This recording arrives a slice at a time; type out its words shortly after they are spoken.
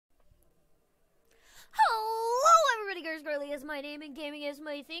Girsgirly is my name and gaming is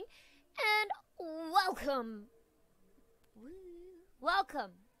my thing. And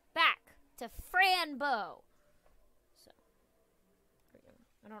welcome back to Fran Bow. So,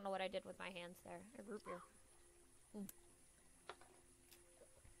 I don't know what I did with my hands there. A root beer.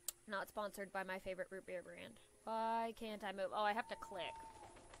 Not sponsored by my favorite root beer brand. Why can't I move? Oh, I have to click.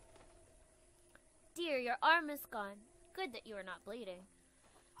 Dear, your arm is gone. Good that you are not bleeding.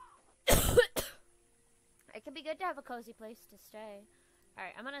 It could be good to have a cozy place to stay.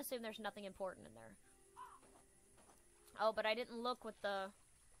 Alright, I'm gonna assume there's nothing important in there. Oh, but I didn't look with the...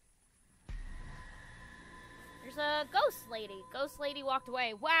 There's a ghost lady. Ghost lady walked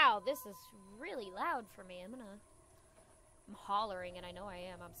away. Wow, this is really loud for me. I'm hollering, and I know I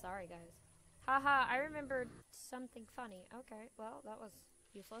am. I'm sorry, guys. Haha, I remembered something funny. Okay, well, that was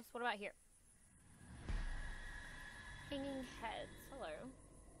useless. What about here? Hanging heads. Hello.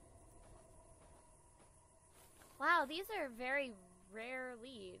 Wow, these are very rare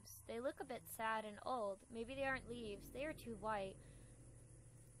leaves. They look a bit sad and old. Maybe they aren't leaves. They are too white.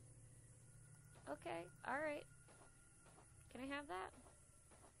 Okay, alright. Can I have that?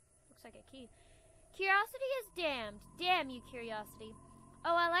 Looks like a key. Curiosity is damned. Damn you, curiosity.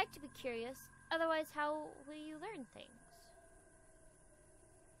 Oh, I like to be curious. Otherwise, how will you learn things?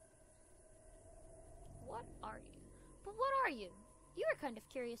 What are you? But what are you? You are kind of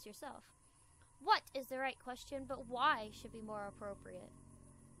curious yourself. What is the right question, but why should be more appropriate?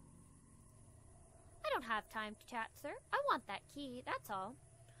 I don't have time to chat, sir. I want that key, that's all.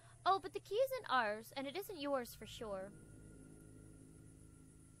 Oh, but the key isn't ours, and it isn't yours for sure.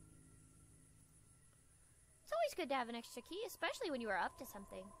 It's always good to have an extra key, especially when you are up to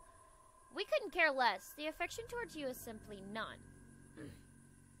something. We couldn't care less. The affection towards you is simply none.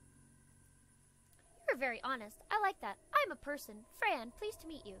 You're very honest. I like that. I'm a person. Fran, pleased to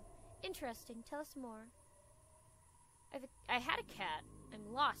meet you. Interesting. Tell us more. I had a cat.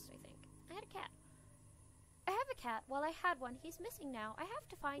 I'm lost, I think. I had a cat. I have a cat. Well, I had one. He's missing now. I have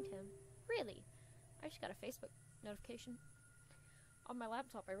to find him. Really? I just got a Facebook notification on my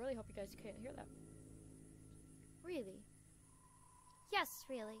laptop. I really hope you guys can't hear that. Really? Yes,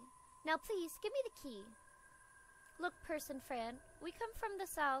 really. Now, please, give me the key. Look, person Fran, we come from the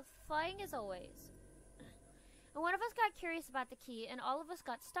south, flying as always. And one of us got curious about the key, and all of us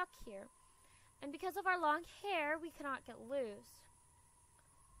got stuck here. And because of our long hair, we cannot get loose.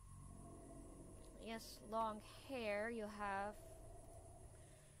 Yes, long hair you have.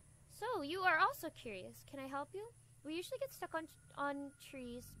 So, you are also curious. Can I help you? We usually get stuck on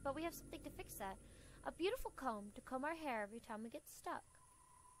trees, but we have something to fix that. A beautiful comb to comb our hair every time we get stuck.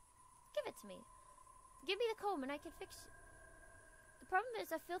 Give it to me. Give me the comb and I can fix it. The problem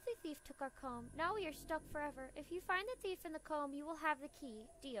is a filthy thief took our comb. Now we are stuck forever. If you find the thief in the comb, you will have the key.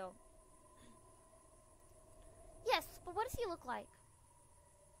 Deal. Yes, but what does he look like?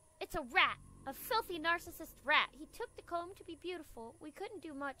 It's a rat. A filthy narcissist rat. He took the comb to be beautiful. We couldn't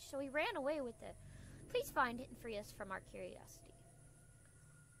do much, so he ran away with it. Please find it and free us from our curiosity.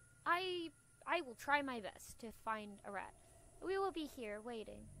 I will try my best to find a rat. We will be here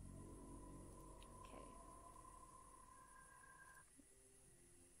waiting. Okay.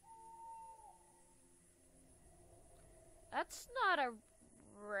 That's not a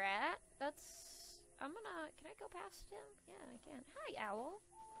rat. That's... Can I go past him? Yeah, I can. Hi, owl.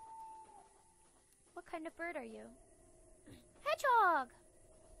 What kind of bird are you? Hedgehog!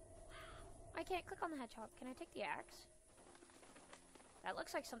 I can't click on the hedgehog. Can I take the axe? That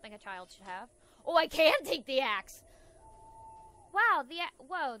looks like something a child should have. Oh, I can take the axe! Wow,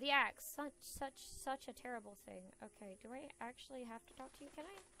 whoa, the axe. Such a terrible thing. Okay, do I actually have to talk to you? Can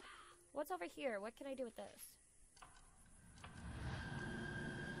I? What's over here? What can I do with this?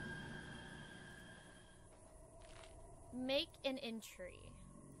 Make an entry.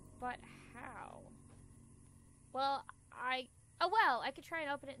 But how? Well, I could try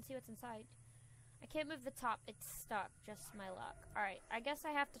and open it and see what's inside. I can't move the top. It's stuck. Just my luck. Alright, I guess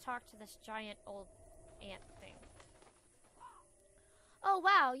I have to talk to this giant old ant thing. Oh,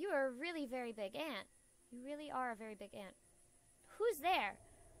 wow, you are a really very big ant. You really are a very big ant. Who's there?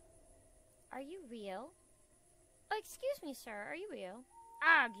 Are you real? Oh, excuse me, sir. Are you real?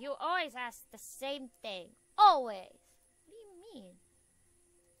 Ugh, you always ask the same thing. Always. What do you mean?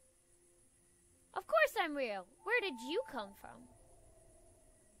 Of course I'm real. Where did you come from?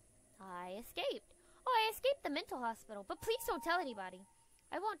 I escaped. Oh, I escaped the mental hospital, but please don't tell anybody.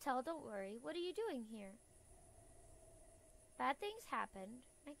 I won't tell, don't worry. What are you doing here? Bad things happened.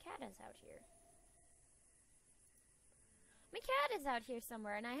 My cat is out here. My cat is out here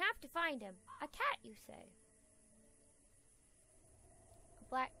somewhere, and I have to find him. A cat, you say? A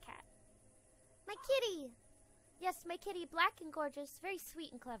black cat. My kitty! Yes, my kitty, black and gorgeous, very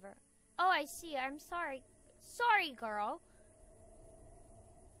sweet and clever. Oh, I see. I'm sorry. Sorry, girl.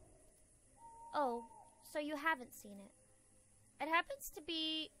 Oh, so you haven't seen it. It happens to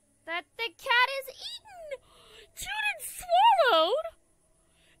be that the cat is eaten! Chewed and swallowed?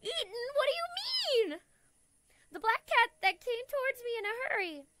 Eaten? What do you mean? The black cat that came towards me in a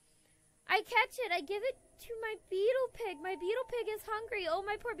hurry. I catch it. I give it to my beetle pig. My beetle pig is hungry. Oh,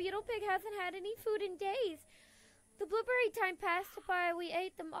 my poor beetle pig hasn't had any food in days. The blueberry time passed by. We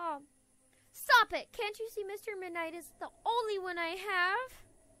ate them all. Stop it! Can't you see Mr. Midnight is the only one I have?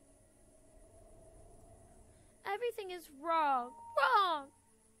 Everything is wrong. Wrong!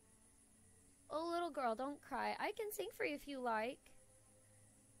 Oh, little girl, don't cry. I can sing for you if you like.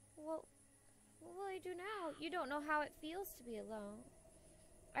 Well, what will I do now? You don't know how it feels to be alone.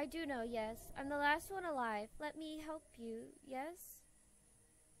 I do know, yes. I'm the last one alive. Let me help you, yes?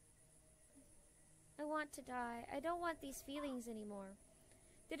 I want to die. I don't want these feelings anymore.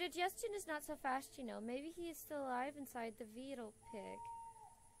 The digestion is not so fast, you know. Maybe he is still alive inside the beetle pig.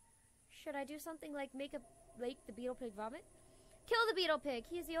 Should I do something like make the beetle pig vomit? Kill the beetle pig.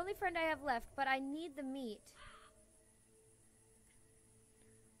 He is the only friend I have left, but I need the meat.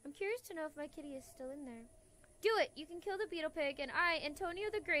 I'm curious to know if my kitty is still in there. Do it! You can kill the beetle pig, and I, Antonio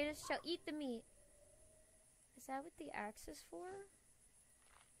the Greatest, shall eat the meat. Is that what the axe is for?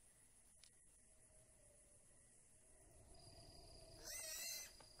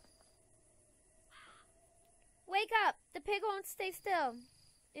 Wake up! The pig won't stay still.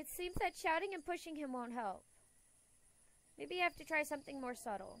 It seems that shouting and pushing him won't help. Maybe I have to try something more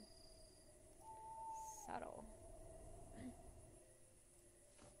subtle. Subtle.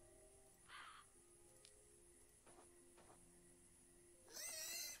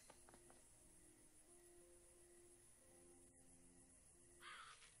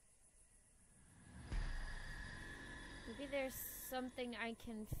 Maybe there's something I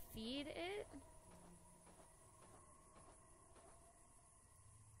can feed it?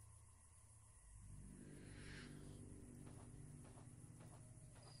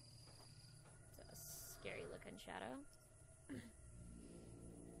 Scary looking shadow.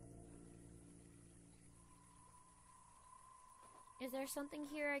 Is there something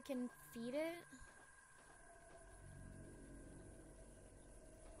here I can feed it?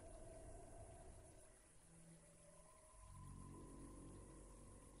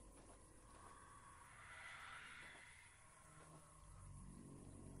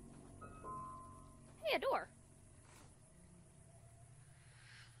 Hey, a door.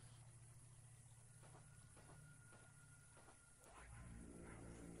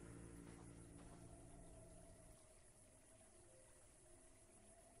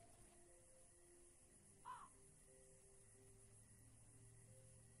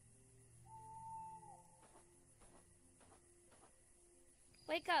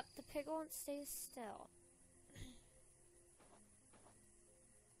 Wake up, the pig won't stay still.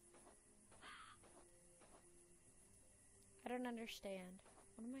 I don't understand.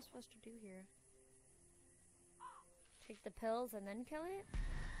 What am I supposed to do here? Take the pills and then kill it?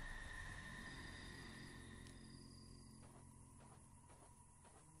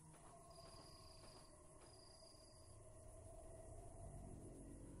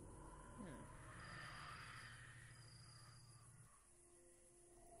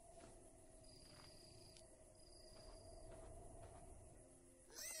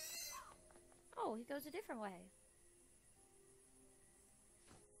 Oh, he goes a different way.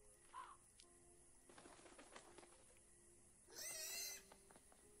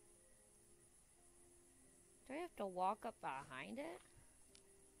 Do I have to walk up behind it?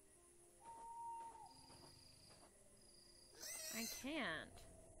 I can't.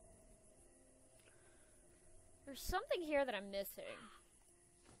 There's something here that I'm missing.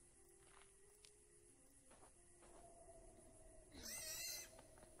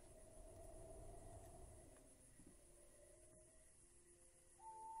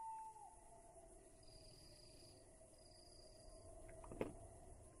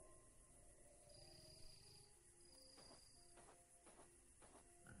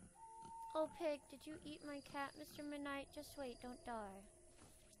 Oh, pig, did you eat my cat, Mr. Midnight? Just wait, don't die.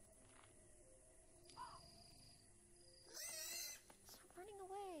 Stop running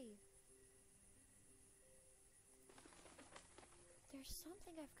away. There's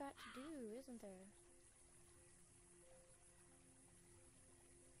something I've got to do, isn't there?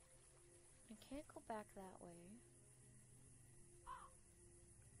 I can't go back that way.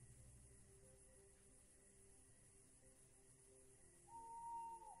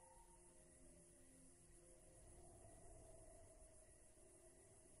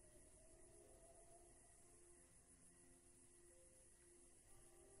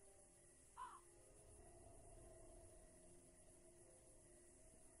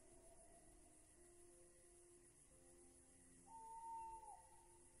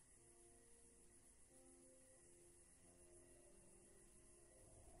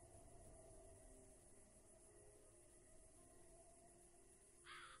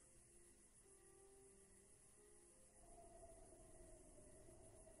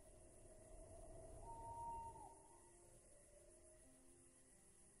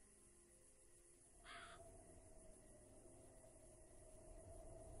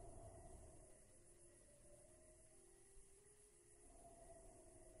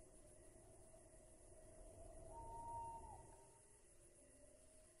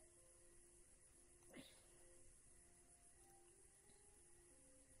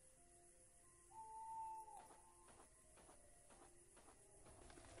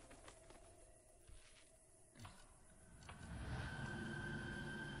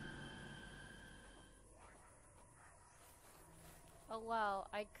 Oh well,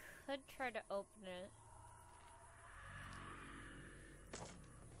 I could try to open it.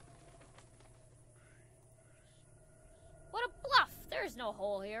 What a bluff! There's no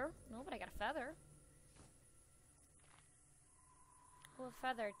hole here. No, but I got a feather. Oh, a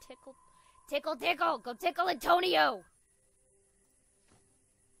feather. Tickle. Tickle, tickle! Go tickle Antonio!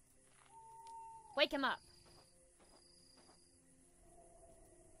 Wake him up.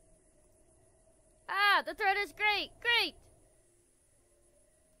 Ah, the threat is great! Great!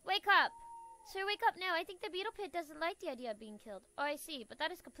 Wake up! Sir, wake up now. I think the beetle pit doesn't like the idea of being killed. Oh, I see. But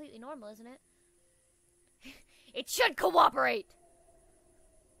that is completely normal, isn't it? It should cooperate!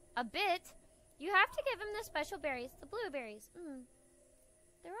 A bit? You have to give him the special berries, the blueberries.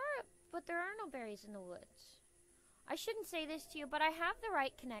 There are no berries in the woods. I shouldn't say this to you, but I have the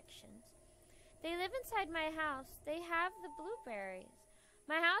right connections. They live inside my house. They have the blueberries.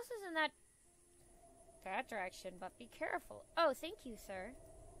 My house is in that direction, but be careful. Oh, thank you, sir.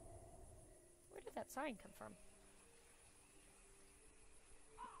 Where did that sign come from?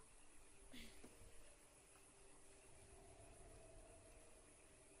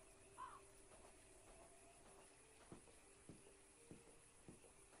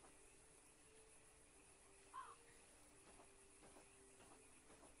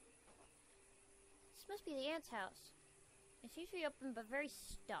 This must be the ant's house. It's usually open but very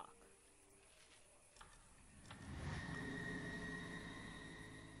stuck.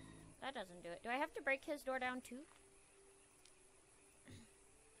 That doesn't do it. Do I have to break his door down too?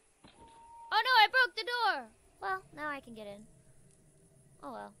 Oh no, I broke the door! Well, now I can get in.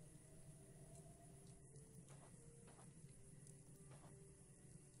 Oh well.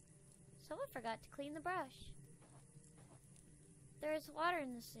 Someone forgot to clean the brush. There is water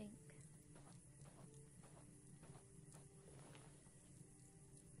in the sink.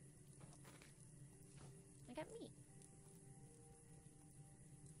 I got meat.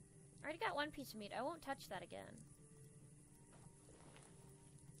 I already got one piece of meat. I won't touch that again.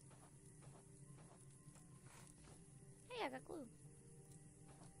 Hey, I got glue.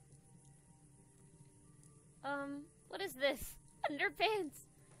 What is this? Underpants!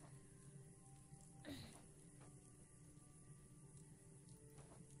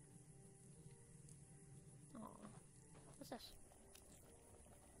 Aw. What's this?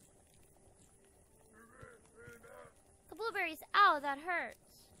 The blueberries! Ow, that hurts!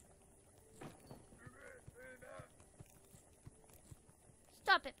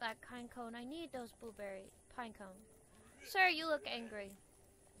 Stop it, that pine cone. I need those blueberry pine cone. Sir, you look angry.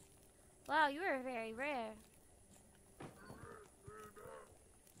 Wow, you are very rare.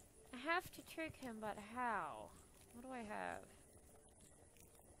 I have to trick him, but how? What do I have?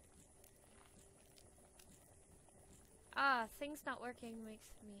 Ah, things not working makes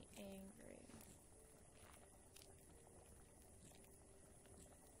me angry.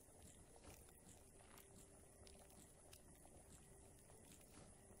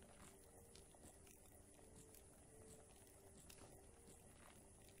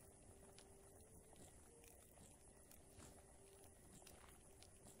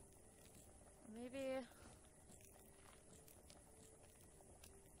 Maybe...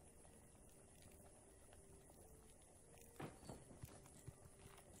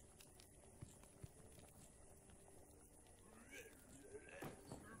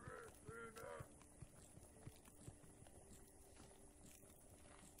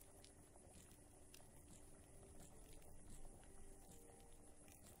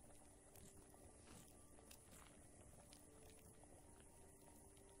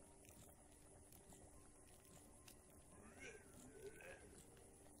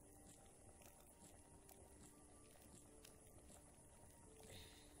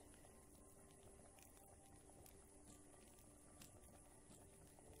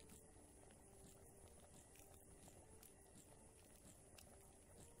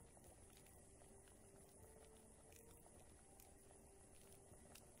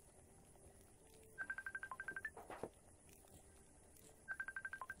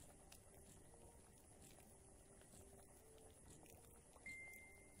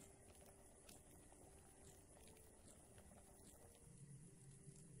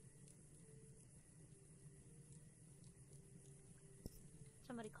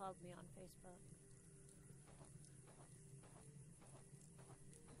 Somebody called me on Facebook.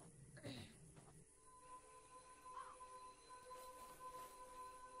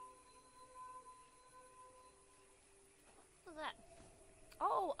 What's that?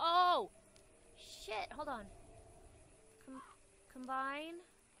 Oh! Shit, hold on. Combine.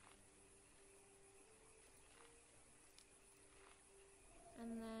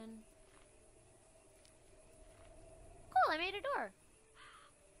 And then... Cool, I made a door.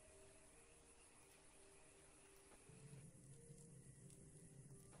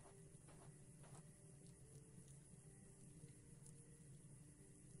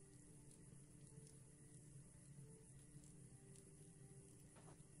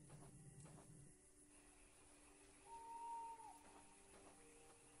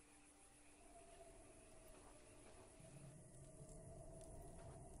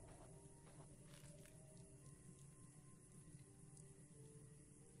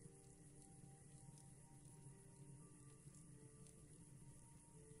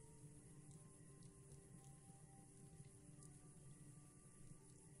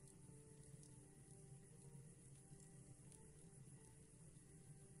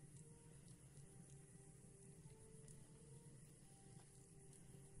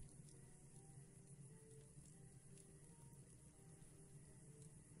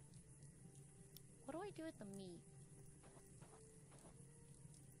 I do with the meat?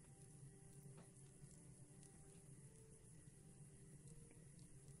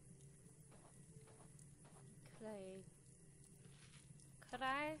 Could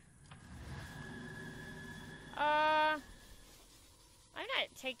I? I'm not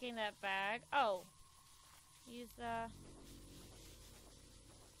taking that bag. Oh. Use the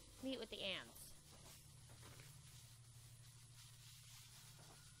meat with the ants.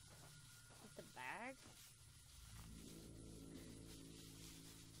 With the bag?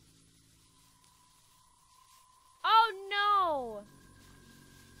 Oh no!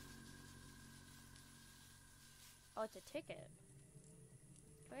 Oh, it's a ticket.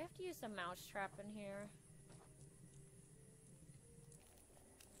 Do I have to use the mousetrap in here?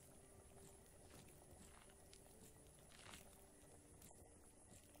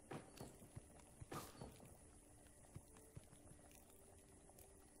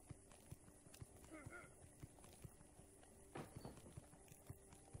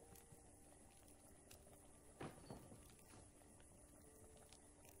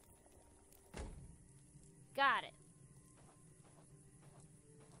 Got it.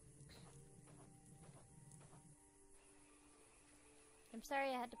 I'm sorry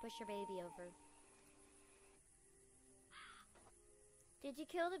I had to push your baby over. Did you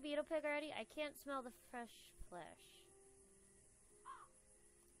kill the beetle pig already? I can't smell the fresh flesh.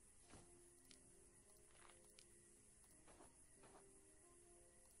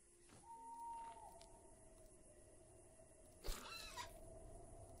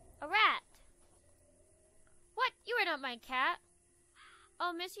 A rat! What? You are not my cat.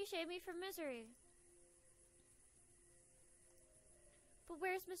 Oh, miss, you saved me from misery. But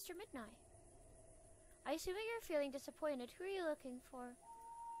where's Mr. Midnight? I assume you're feeling disappointed. Who are you looking for?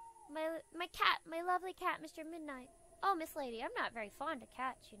 My cat, my lovely cat, Mr. Midnight. Oh, Miss Lady, I'm not very fond of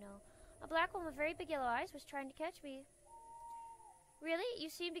cats, you know. A black one with very big yellow eyes was trying to catch me. Really? You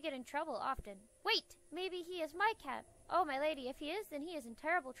seem to get in trouble often. Wait! Maybe he is my cat. Oh, my lady, if he is, then he is in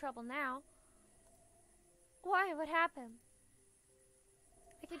terrible trouble now. Why? What happened?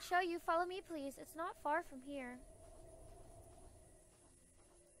 I can show you. Follow me, please. It's not far from here.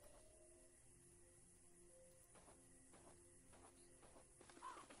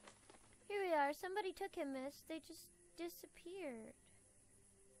 Here we are. Somebody took him, miss. They just disappeared.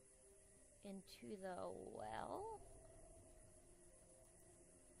 Into the well?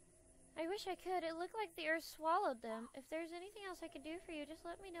 I wish I could. It looked like the earth swallowed them. If there's anything else I can do for you, just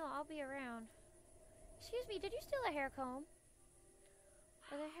let me know. I'll be around. Excuse me, did you steal a hair comb?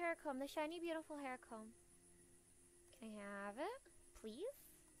 Or the hair comb, the shiny, beautiful hair comb. Can I have it, please?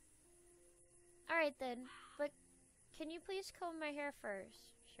 Alright then, but can you please comb my hair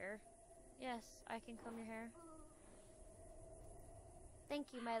first? Sure. Yes, I can comb your hair.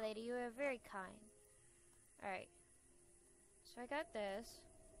 Thank you, my lady. You are very kind. Alright. So I got this.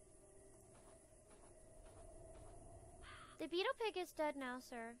 The beetle pig is dead now,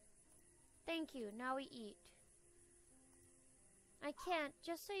 sir. Thank you. Now we eat. I can't.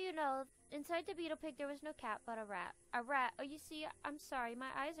 Just so you know, inside the beetle pig there was no cat, but a rat. A rat. Oh, you see, I'm sorry.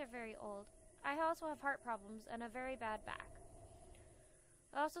 My eyes are very old. I also have heart problems and a very bad back.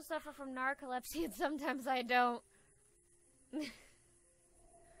 I also suffer from narcolepsy and sometimes I don't. I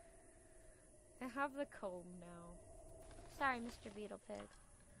have the comb now. Sorry, Mr. Beetle Pig.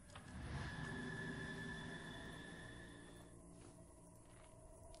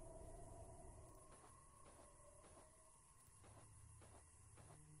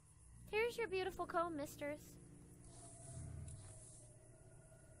 Here's your beautiful comb, mistress.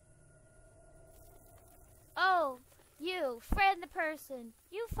 Oh, you, Fran the person.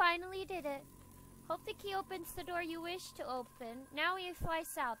 You finally did it. Hope the key opens the door you wish to open. Now we fly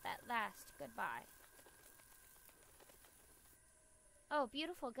south at last. Goodbye. Oh,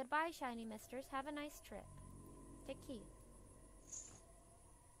 beautiful. Goodbye, shiny mistress. Have a nice trip. Take key.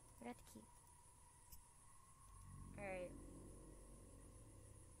 I got the key. Alright.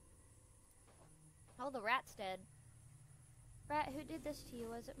 Oh, the rat's dead. Rat, who did this to you?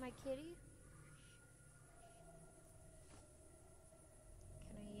 Was it my kitty?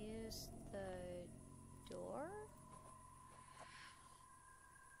 Can I use the door?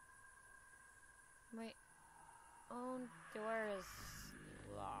 My own door is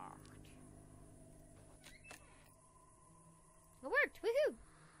locked. It worked! Woohoo!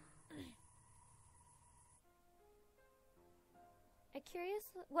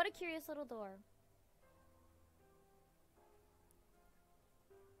 What a curious little door.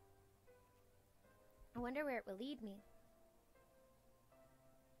 I wonder where it will lead me.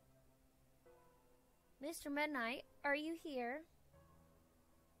 Mr. Midnight, are you here?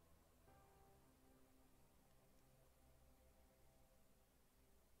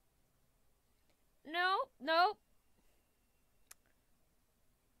 Nope.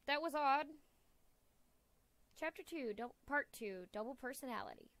 That was odd. Chapter 2, Part 2, Double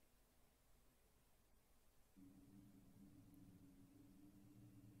Personality.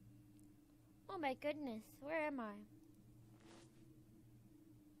 Oh my goodness, where am I?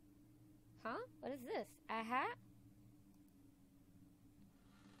 Huh? What is this? A hat?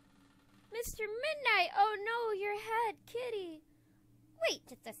 Mr. Midnight! Oh no, your head, kitty! Wait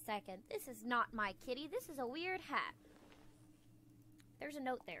just a second. This is not my kitty. This is a weird hat. There's a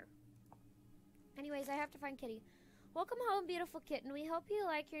note there. Anyways, I have to find Kitty. Welcome home, beautiful kitten. We hope you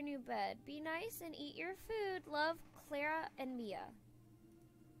like your new bed. Be nice and eat your food. Love, Clara and Mia.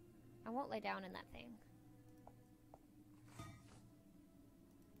 I won't lay down in that thing.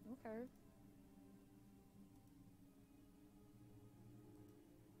 Okay.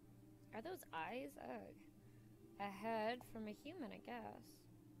 Are those eyes? Ugh. A head from a human, I guess.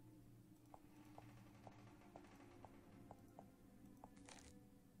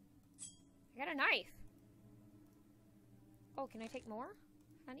 I got a knife. Oh, can I take more?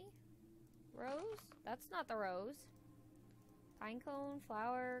 Honey? Rose? That's not the rose. Pine cone,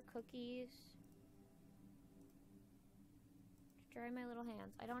 flour, cookies. Dry my little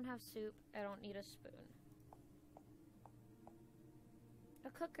hands. I don't have soup. I don't need a spoon.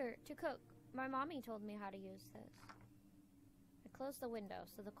 A cooker to cook. My mommy told me how to use this. I closed the window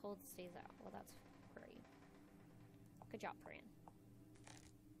so the cold stays out. Well, that's great. Good job, Fran.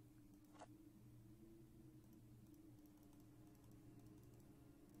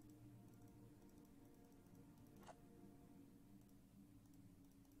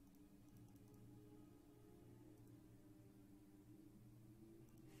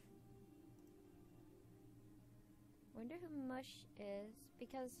 Wonder who Mush is,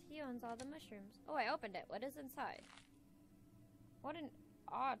 because he owns all the mushrooms. Oh, I opened it. What is inside? What an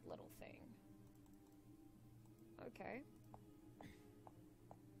odd little thing. Okay.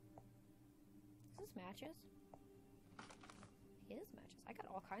 Is this matches? It is matches. I got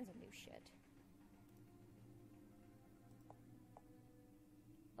all kinds of new shit.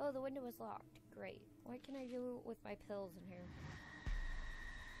 Oh, the window is locked. Great. What can I do with my pills in here?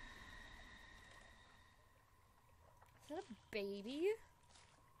 Is that a baby?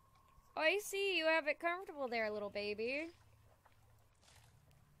 Oh, I see. You have it comfortable there, little baby.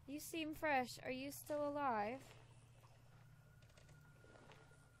 You seem fresh. Are you still alive?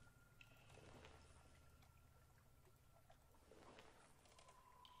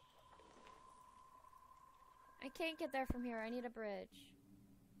 I can't get there from here. I need a bridge.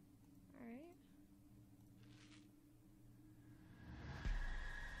 Alright.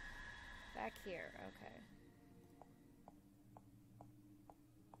 Back here. Okay.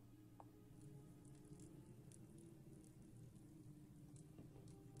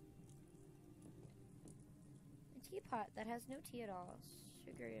 Teapot that has no tea at all.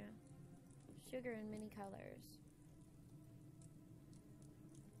 Sugar in many colors.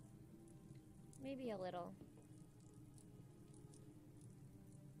 Maybe a little.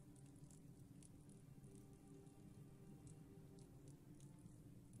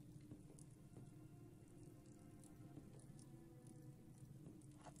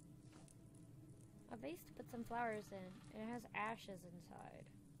 A vase to put some flowers in. It has ashes inside.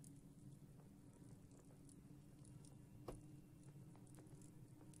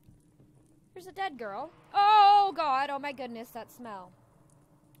 There's a dead girl. Oh god, oh my goodness, that smell.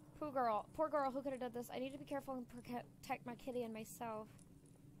 Poor girl, who could have done this? I need to be careful and protect my kitty and myself.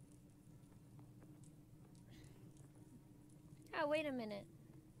 Oh, wait a minute.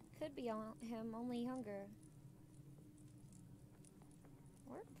 Could be him, only younger.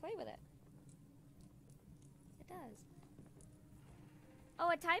 Or play with it. It does. Oh,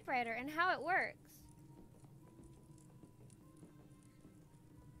 a typewriter and how it works.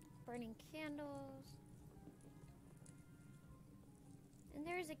 Burning candles. And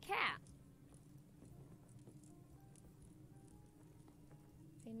there's a cat.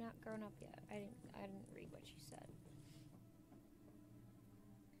 They're not grown up yet. I didn't read what she said.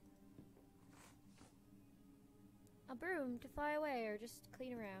 A broom to fly away or just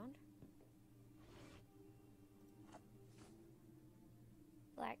clean around.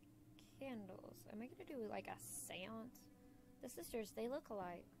 Black candles. Am I gonna do like a seance? The sisters, they look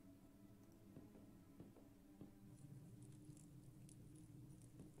alike.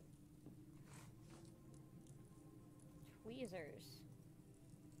 Tweezers.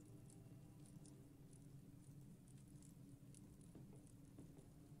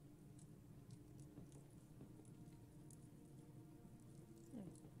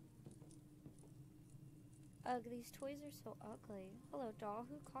 Ugh, these toys are so ugly. Hello, doll.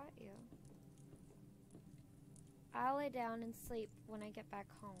 Who caught you? I'll lay down and sleep when I get back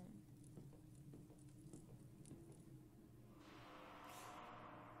home.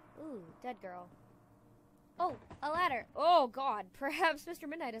 Ooh, dead girl. Oh, a ladder. Oh, God. Perhaps Mr.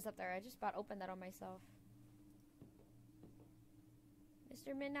 Midnight is up there. I just about opened that on myself.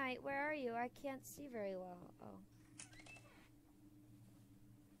 Mr. Midnight, where are you? I can't see very well. Oh.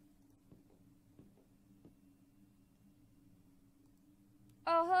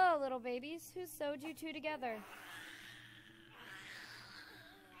 Oh, hello, little babies. Who sewed you two together?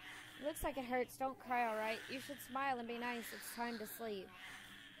 Looks like it hurts. Don't cry, all right? You should smile and be nice. It's time to sleep.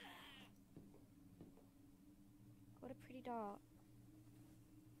 What a pretty doll.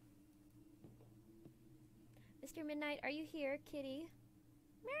 Mr. Midnight, are you here, kitty?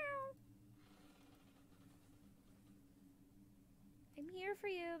 Meow. I'm here for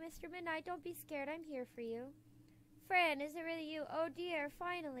you, Mr. Midnight. Don't be scared. I'm here for you. Fran, is it really you? Oh dear,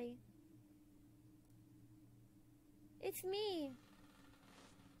 finally. It's me.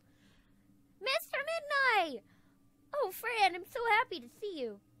 Mr. Midnight! Oh, Fran, I'm so happy to see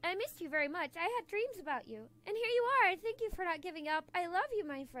you. I missed you very much. I had dreams about you. And here you are. Thank you for not giving up. I love you,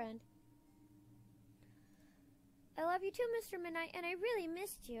 my friend. I love you too, Mr. Midnight, and I really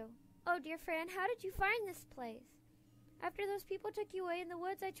missed you. Oh, dear Fran, how did you find this place? After those people took you away in the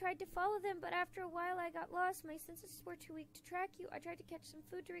woods, I tried to follow them, but after a while I got lost. My senses were too weak to track you. I tried to catch some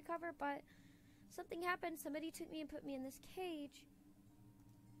food to recover, but something happened. Somebody took me and put me in this cage.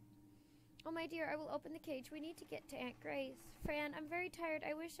 Oh, my dear, I will open the cage. We need to get to Aunt Grace. Fran, I'm very tired.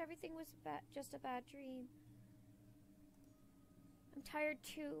 I wish everything was just a bad dream. I'm tired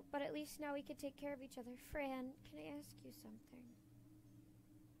too, but at least now we can take care of each other. Fran, can I ask you something?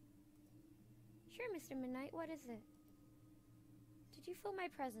 Sure, Mr. Midnight. What is it? Did you feel my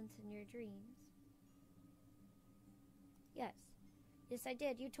presence in your dreams? Yes. Yes, I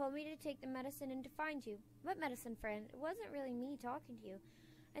did. You told me to take the medicine and to find you. What medicine, friend? It wasn't really me talking to you.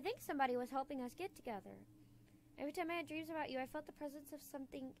 I think somebody was helping us get together. Every time I had dreams about you, I felt the presence of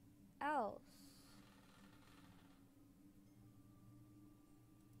something else.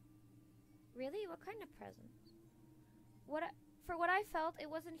 Really? What kind of presence? For what I felt, it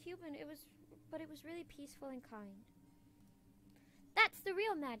wasn't human. But it was really peaceful and kind. That's the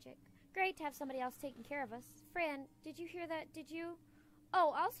real magic. Great to have somebody else taking care of us. Fran, did you hear that? Did you?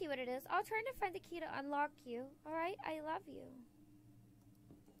 Oh, I'll see what it is. I'll try to find the key to unlock you. All right? I love you.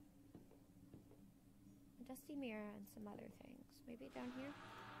 A dusty mirror and some other things. Maybe down here?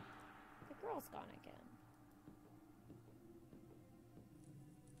 The girl's gone again.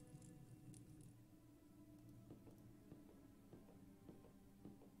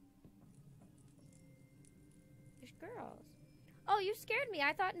 There's girls. Oh, you scared me.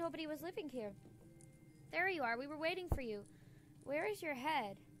 I thought nobody was living here. There you are. We were waiting for you. Where is your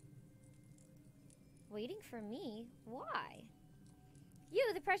head? Waiting for me? Why?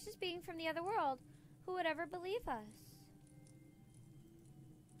 You, the precious being from the other world. Who would ever believe us?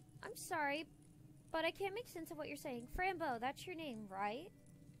 I'm sorry, but I can't make sense of what you're saying. Fran Bow, that's your name, right?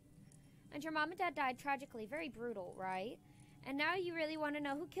 And your mom and dad died tragically. Very brutal, right? And now you really want to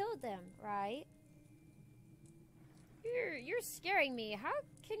know who killed them, right? You're scaring me. How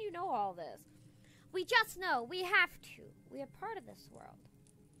can you know all this? We just know. We have to. We are part of this world.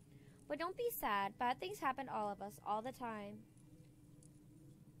 But don't be sad. Bad things happen to all of us all the time.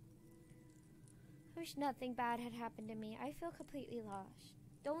 I wish nothing bad had happened to me. I feel completely lost.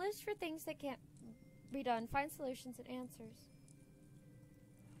 Don't live for things that can't be done. Find solutions and answers.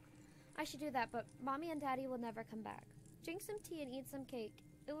 I should do that, but Mommy and Daddy will never come back. Drink some tea and eat some cake.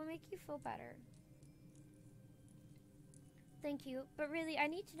 It will make you feel better. Thank you, but really, I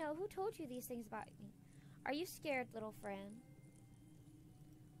need to know who told you these things about me. Are you scared, little Fran?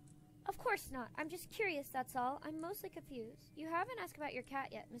 Of course not. I'm just curious, that's all. I'm mostly confused. You haven't asked about your cat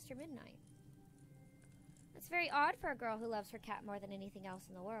yet, Mr. Midnight. It's very odd for a girl who loves her cat more than anything else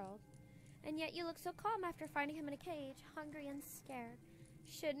in the world. And yet you look so calm after finding him in a cage, hungry and scared.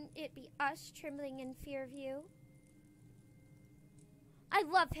 Shouldn't it be us trembling in fear of you? I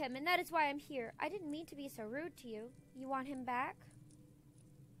love him, and that is why I'm here. I didn't mean to be so rude to you. You want him back?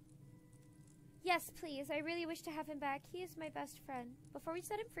 Yes, please. I really wish to have him back. He is my best friend. Before we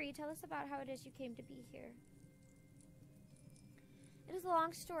set him free, tell us about how it is you came to be here. It is a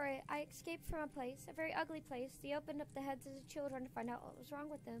long story. I escaped from a place, a very ugly place. They opened up the heads of the children to find out what was wrong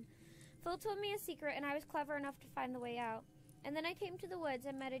with them. Phil told me a secret, and I was clever enough to find the way out. And then I came to the woods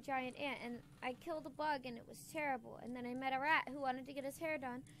and met a giant ant, and I killed a bug, and it was terrible. And then I met a rat who wanted to get his hair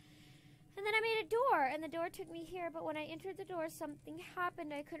done. And then I made a door, and the door took me here, but when I entered the door, something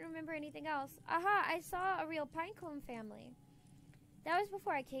happened. I couldn't remember anything else. Aha, I saw a real pinecone family. That was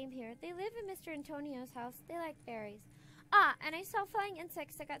before I came here. They live in Mr. Antonio's house. They like berries. Ah, and I saw flying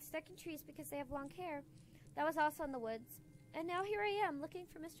insects that got stuck in trees because they have long hair. That was also in the woods. And now here I am, looking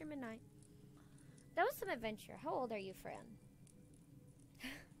for Mr. Midnight. That was some adventure. How old are you, Fran?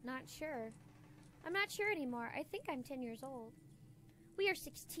 Not sure. I'm not sure anymore. I think I'm 10 years old. We are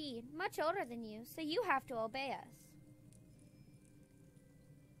 16, much older than you, so you have to obey us.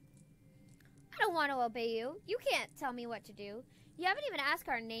 I don't want to obey you. You can't tell me what to do. You haven't even asked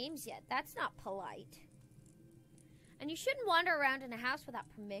our names yet. That's not polite. And you shouldn't wander around in a house without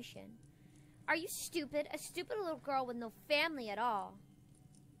permission. Are you stupid? A stupid little girl with no family at all.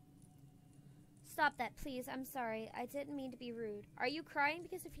 Stop that, please. I'm sorry. I didn't mean to be rude. Are you crying?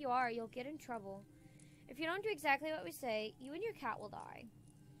 Because if you are, you'll get in trouble. If you don't do exactly what we say, you and your cat will die.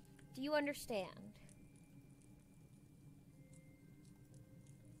 Do you understand?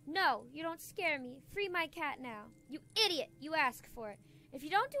 No, you don't scare me. Free my cat now. You idiot! You ask for it. If you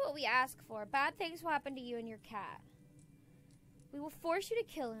don't do what we ask for, bad things will happen to you and your cat. We will force you to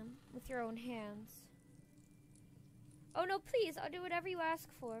kill him with your own hands. Oh no, please, I'll do whatever you ask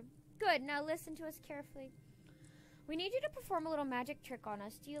for. Good, now listen to us carefully. We need you to perform a little magic trick on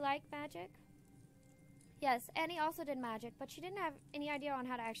us. Do you like magic? Yes, Annie also did magic, but she didn't have any idea on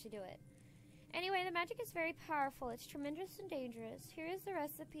how to actually do it. Anyway, the magic is very powerful. It's tremendous and dangerous. Here is the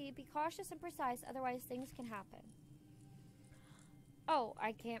recipe. Be cautious and precise, otherwise things can happen. Oh,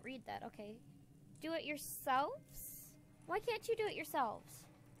 I can't read that. Okay. Do it yourselves? Why can't you do it yourselves?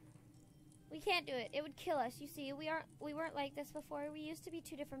 We can't do it. It would kill us. You see, we weren't like this before. We used to be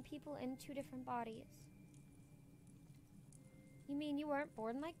two different people in two different bodies. You mean you weren't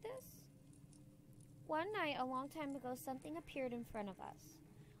born like this? One night, a long time ago, something appeared in front of us.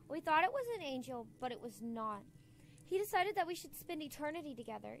 We thought it was an angel, but it was not. He decided that we should spend eternity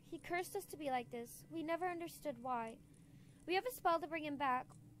together. He cursed us to be like this. We never understood why. We have a spell to bring him back,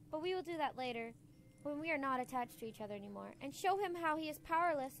 but we will do that later, when we are not attached to each other anymore, and show him how he is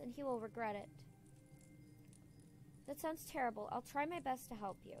powerless and he will regret it. That sounds terrible. I'll try my best to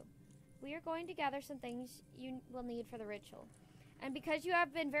help you. We are going to gather some things you will need for the ritual. And because you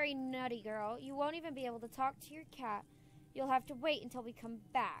have been very nutty, girl, you won't even be able to talk to your cat. You'll have to wait until we come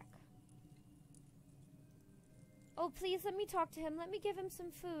back. Oh, please let me talk to him. Let me give him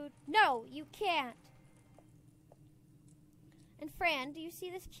some food. No, you can't. And Fran, do you see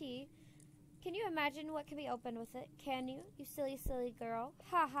this key? Can you imagine what can be opened with it? Can you? You silly, silly girl.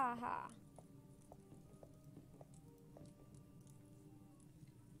 Ha, ha, ha.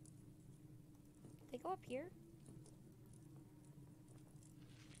 They go up here?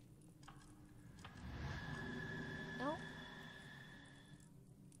 No?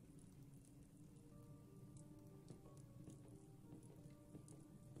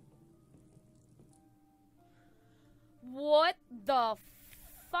 What the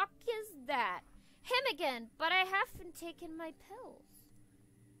fuck is that? Him again, but I haven't taken my pills.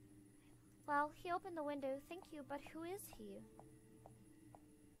 Well, he opened the window, thank you, but who is he?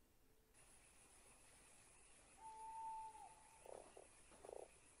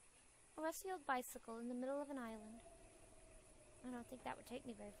 A rusty old bicycle in the middle of an island. I don't think that would take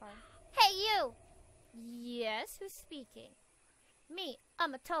me very far. Hey, you! Yes, who's speaking? Me,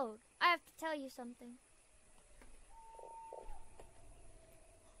 I'm a toad. I have to tell you something.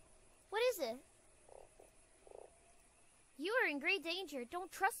 What is it? You are in great danger. Don't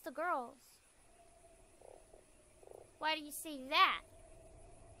trust the girls. Why do you say that?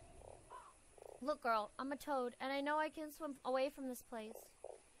 Look, girl, I'm a toad, and I know I can swim away from this place.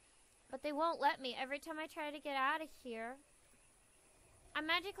 But they won't let me. Every time I try to get out of here, I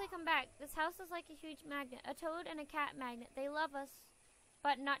magically come back. This house is like a huge magnet. A toad and a cat magnet. They love us,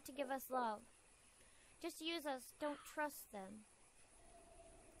 but not to give us love. Just use us. Don't trust them.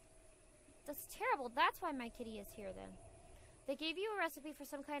 That's terrible. That's why my kitty is here, then. They gave you a recipe for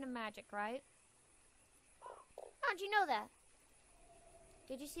some kind of magic, right? How'd you know that?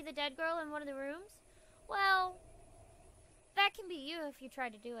 Did you see the dead girl in one of the rooms? Well, that can be you if you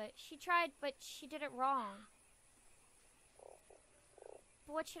tried to do it. She tried, but she did it wrong.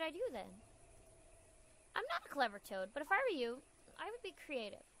 But what should I do, then? I'm not a clever toad, but if I were you, I would be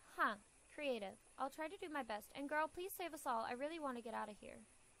creative. Huh, creative. I'll try to do my best. And girl, please save us all. I really want to get out of here.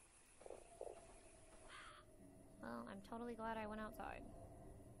 Well, I'm totally glad I went outside.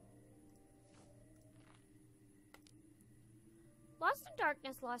 Lost in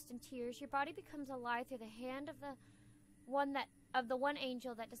darkness, lost in tears, your body becomes alive through the hand of the one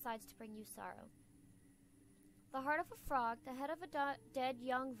angel that decides to bring you sorrow. The heart of a frog, the head of a dead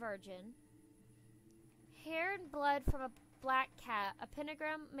young virgin, hair and blood from a black cat, a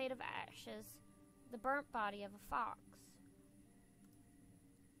pentagram made of ashes, the burnt body of a fox.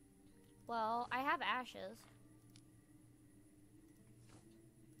 Well, I have ashes.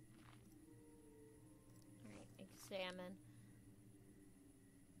 Alright, examine.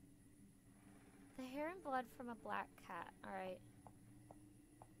 The hair and blood from a black cat. Alright.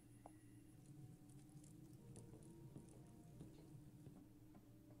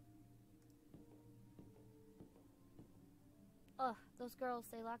 Ugh, those girls,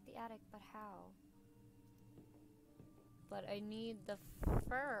 they locked the attic, but how? But I need the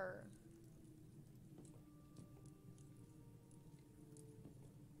fur.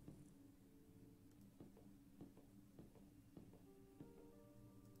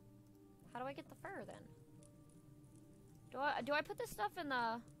 How do I get the fur then? Do I put this stuff in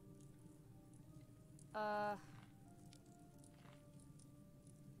the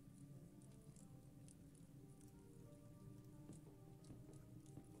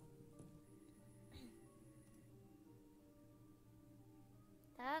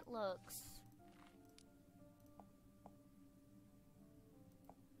that looks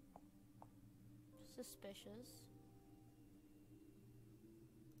suspicious.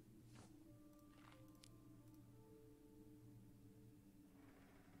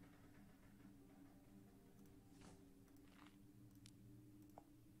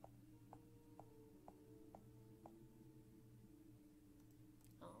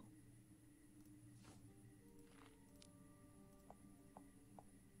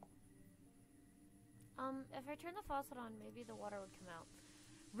 If I turn the faucet on, maybe the water would come out.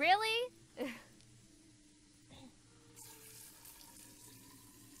 Really?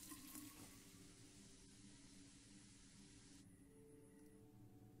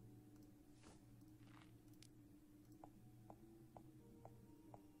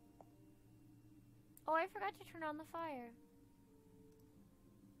 Oh, I forgot to turn on the fire.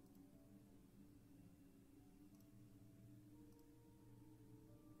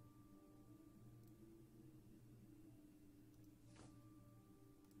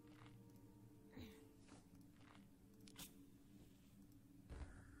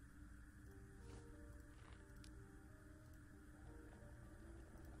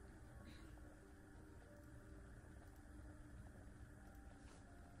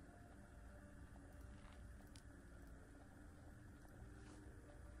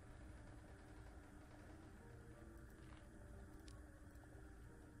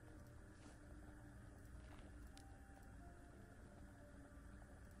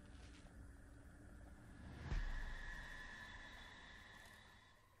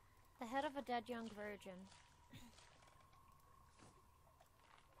 The head of a dead young virgin.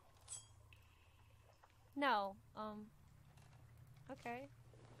 No, okay.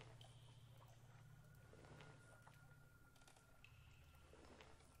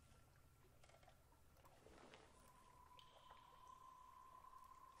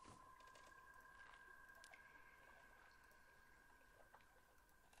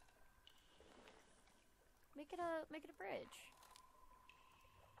 Make it a bridge.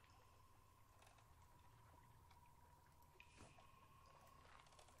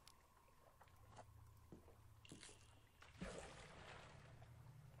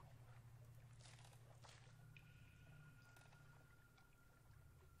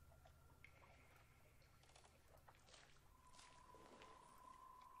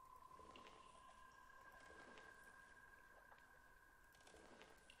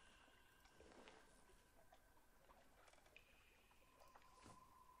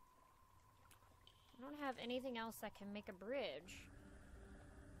 I don't have anything else that can make a bridge.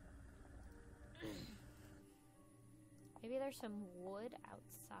 Maybe there's some wood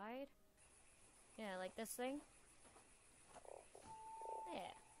outside? Yeah, like this thing?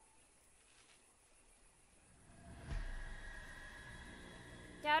 Yeah.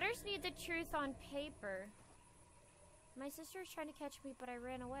 Doubters need the truth on paper. My sister is trying to catch me, but I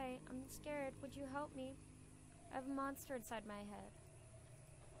ran away. I'm scared. Would you help me? I have a monster inside my head.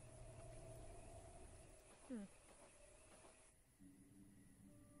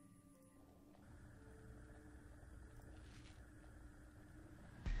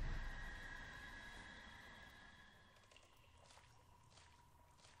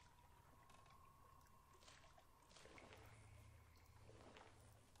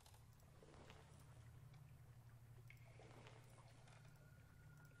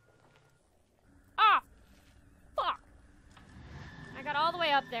 Ah! Fuck! I got all the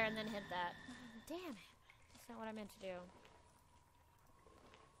way up there and then hit that. Damn it. That's not what I meant to do.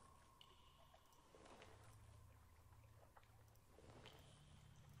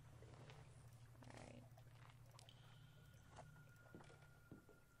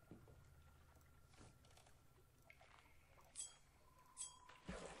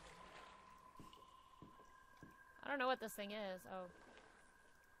 don't know what this thing is. Oh.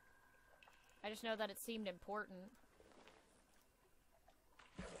 I just know that it seemed important.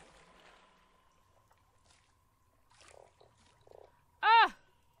 Ah!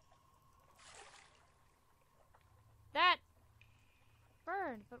 That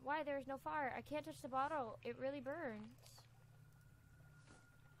burned, but why? There is no fire. I can't touch the bottle. It really burns.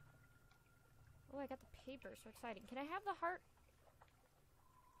 Oh, I got the paper. So exciting. Can I have the heart?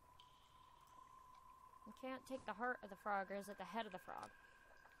 I can't take the heart of the frog, or is it the head of the frog?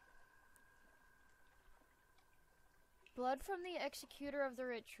 Blood from the executor of the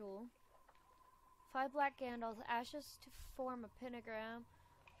ritual. 5 black candles, ashes to form a pentagram,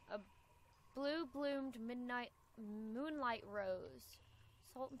 a blue-bloomed moonlight rose,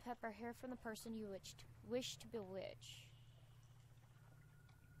 salt and pepper, hair from the person you wish to bewitch.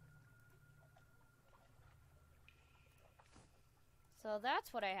 So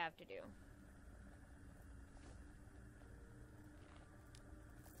that's what I have to do.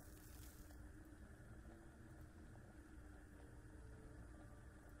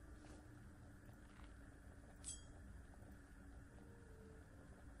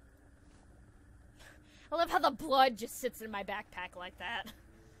 I love how the blood just sits in my backpack like that.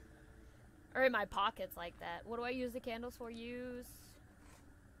 Or in my pockets like that. What do I use the candles for? Use...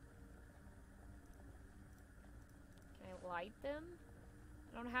 Can I light them?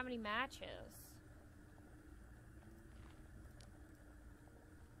 I don't have any matches.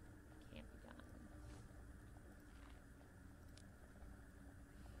 Can't be done.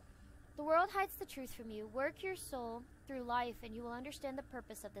 The world hides the truth from you. Work your soul through life and you will understand the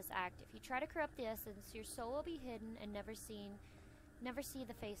purpose of this act. If you try to corrupt the essence, your soul will be hidden and never see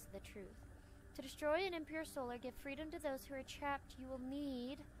the face of the truth. To destroy an impure soul or give freedom to those who are trapped, you will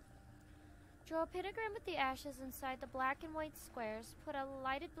need... Draw a pentagram with the ashes inside the black and white squares. Put a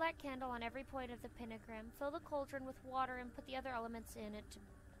lighted black candle on every point of the pentagram. Fill the cauldron with water and put the other elements in it to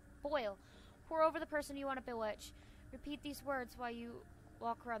boil. Pour over the person you want to bewitch. Repeat these words while you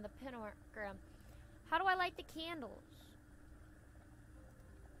walk around the pentagram. How do I light the candles?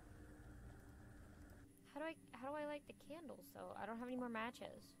 How do I light the candles though? I don't have any more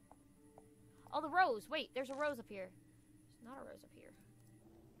matches. Oh, the rose. Wait, there's a rose up here. There's not a rose up here.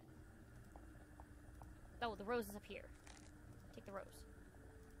 Oh, the rose is up here. Take the rose.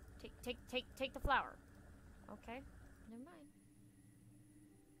 Take the flower. Okay. Never mind.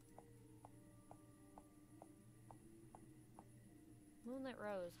 Moonlit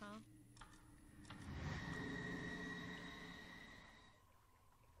rose, huh?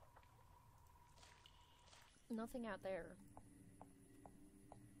 Nothing out there.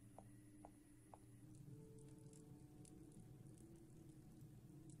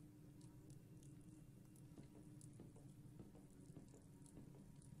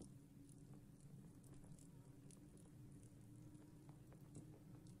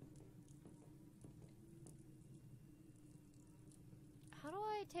 How do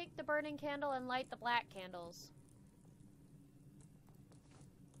I take the burning candle and light the black candles?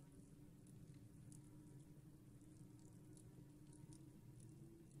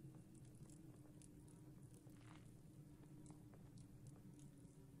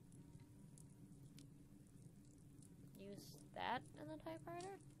 Use that in the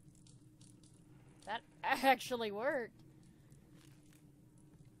typewriter? That actually worked.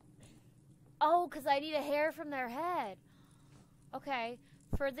 Oh, because I need a hair from their head. Okay,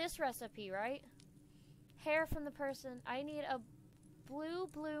 for this recipe, right? Hair from the person. I need a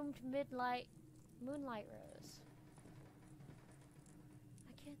blue-bloomed moonlight rose.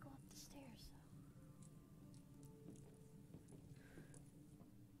 I can't go up the stairs,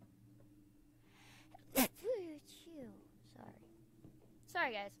 though.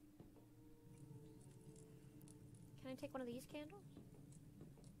 Sorry, guys. Can I take one of these candles?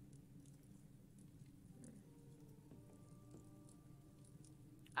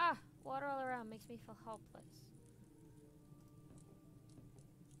 Ah! Water all around makes me feel helpless.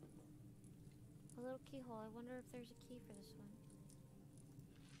 A little keyhole. I wonder if there's a key for this one.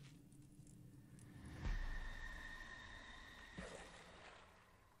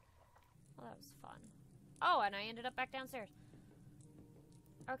 Well, that was fun. Oh, and I ended up back downstairs.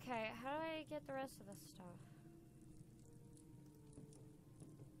 Okay, how do I get the rest of this stuff?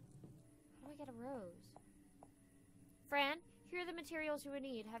 How do I get a rose? Fran? Here are the materials you would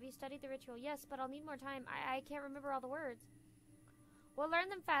need. Have you studied the ritual? Yes, but I'll need more time. I can't remember all the words. Well, learn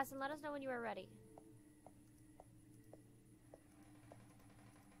them fast and let us know when you are ready.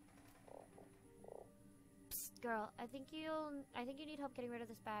 Psst, girl. I think you need help getting rid of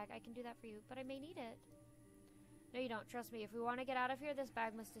this bag. I can do that for you, but I may need it. No, you don't. Trust me. If we want to get out of here, this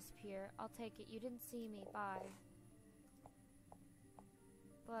bag must disappear. I'll take it. You didn't see me. Bye.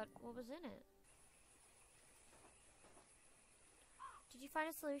 But what was in it? Did you find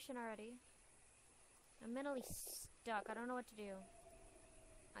a solution already? I'm mentally stuck. I don't know what to do.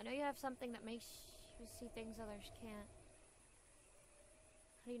 I know you have something that makes you see things others can't.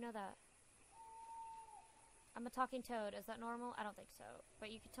 How do you know that? I'm a talking toad. Is that normal? I don't think so.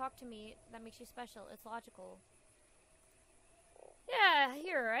 But you can talk to me. That makes you special. It's logical. Yeah,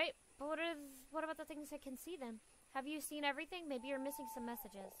 you're right. But what about the things I can see then? Have you seen everything? Maybe you're missing some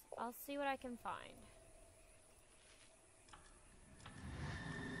messages. I'll see what I can find.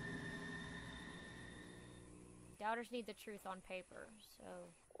 Doubters need the truth on paper, so...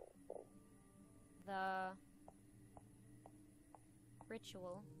 The...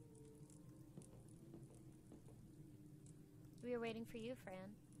 ritual. We are waiting for you,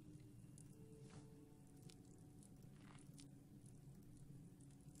 Fran.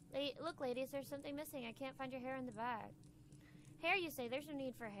 Look, ladies, there's something missing. I can't find your hair in the bag. Hair, you say? There's no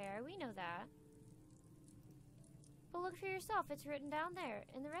need for hair. We know that. But look for yourself. It's written down there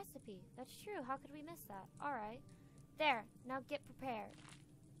in the recipe. That's true. How could we miss that? Alright. There. Now get prepared.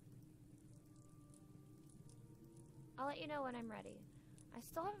 I'll let you know when I'm ready. I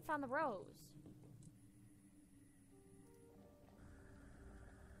still haven't found the rose.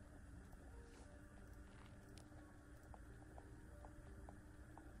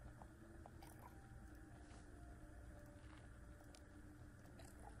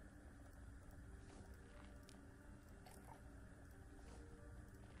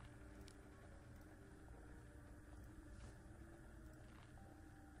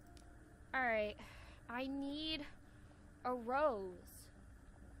 Alright, I need a rose.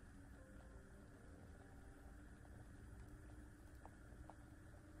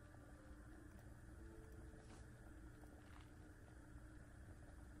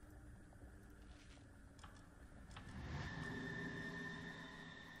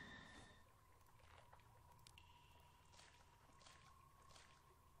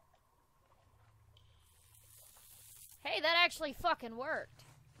 Hey, that actually fucking worked.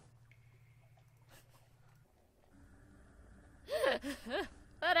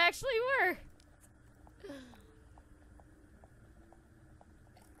 That actually worked.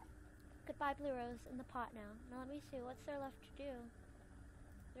 Goodbye, Blue Rose, in the pot now. Now let me see, what's there left to do?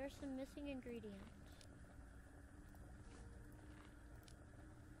 There are some missing ingredients.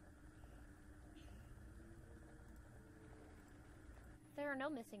 There are no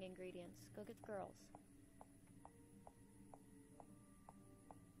missing ingredients. Go get the girls.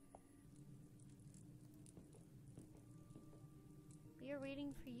 We are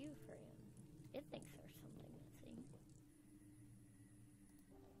waiting for you, Fran. It thinks there's something missing.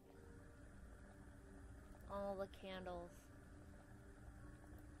 All the candles.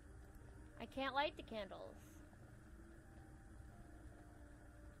 I can't light the candles.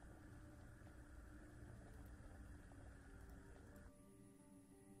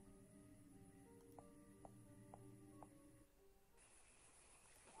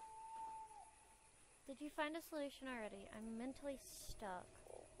 Did you find a solution already? I'm mentally stuck.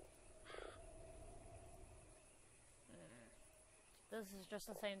 This is just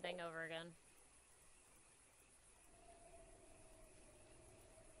the same thing over again.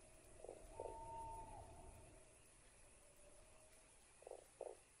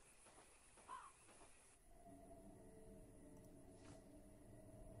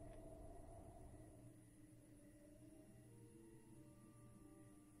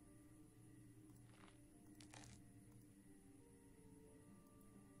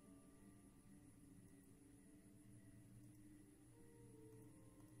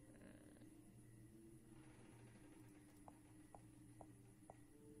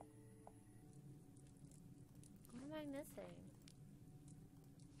 What am I missing?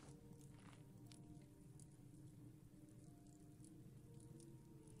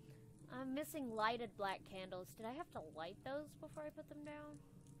 I'm missing lighted black candles. Did I have to light those before I put them down?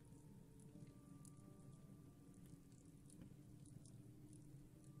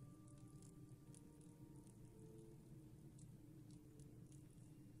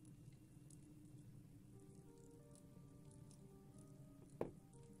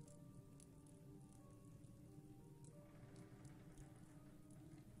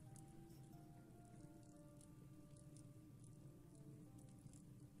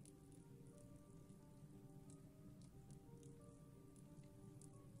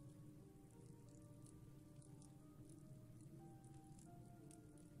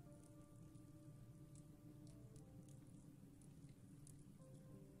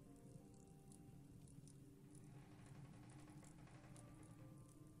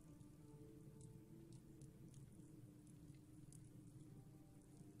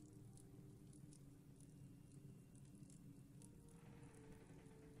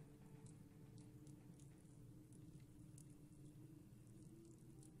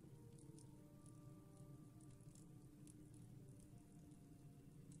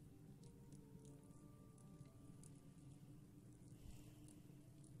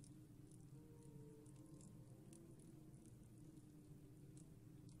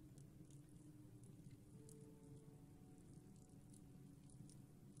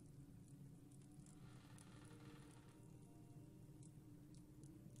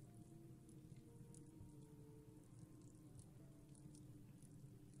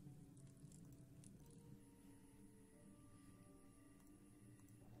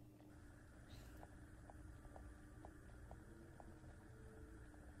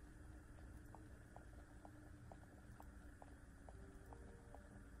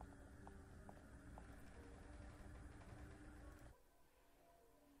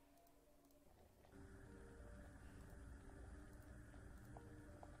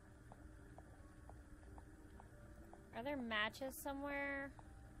 Are there matches somewhere?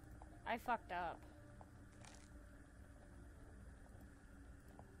 I fucked up.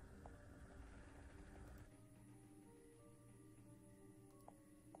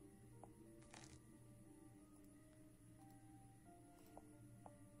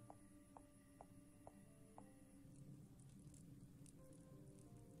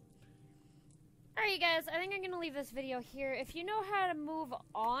 Alright, you guys, I think I'm gonna leave this video here. If you know how to move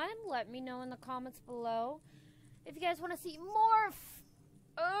on, let me know in the comments below. If you guys want to see more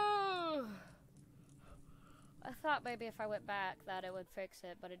oh! I thought maybe if I went back that it would fix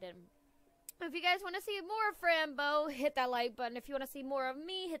it, but it didn't. If you guys want to see more Fran Bow, hit that like button. If you want to see more of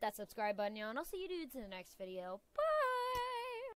me, hit that subscribe button, y'all. And I'll see you dudes in the next video. Bye!